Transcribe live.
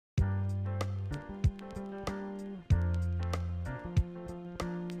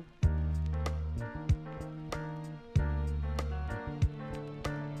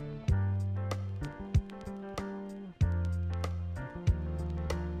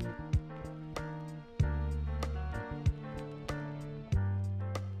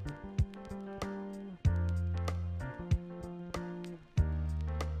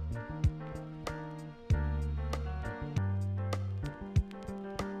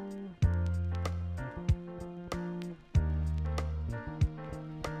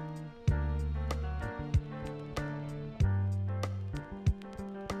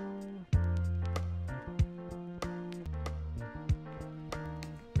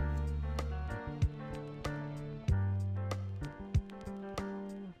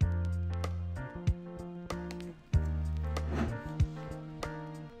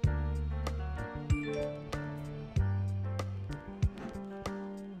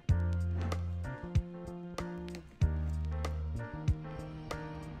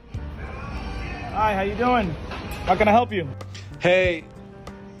Hi, how you doing? How can I help you? Hey,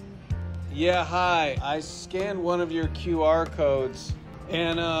 yeah, hi. I scanned one of your QR codes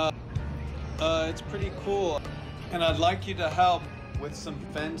and it's pretty cool. And I'd like you to help with some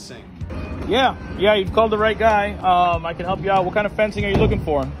fencing. Yeah, you've called the right guy. I can help you out. What kind of fencing are you looking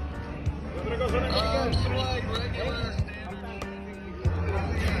for?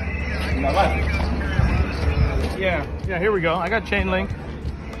 Yeah, here we go. I got chain link.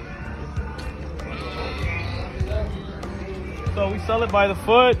 So we sell it by the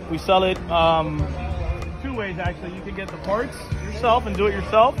foot. We sell it two ways actually. You can get the parts yourself and do it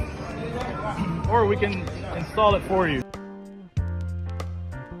yourself, or we can install it for you.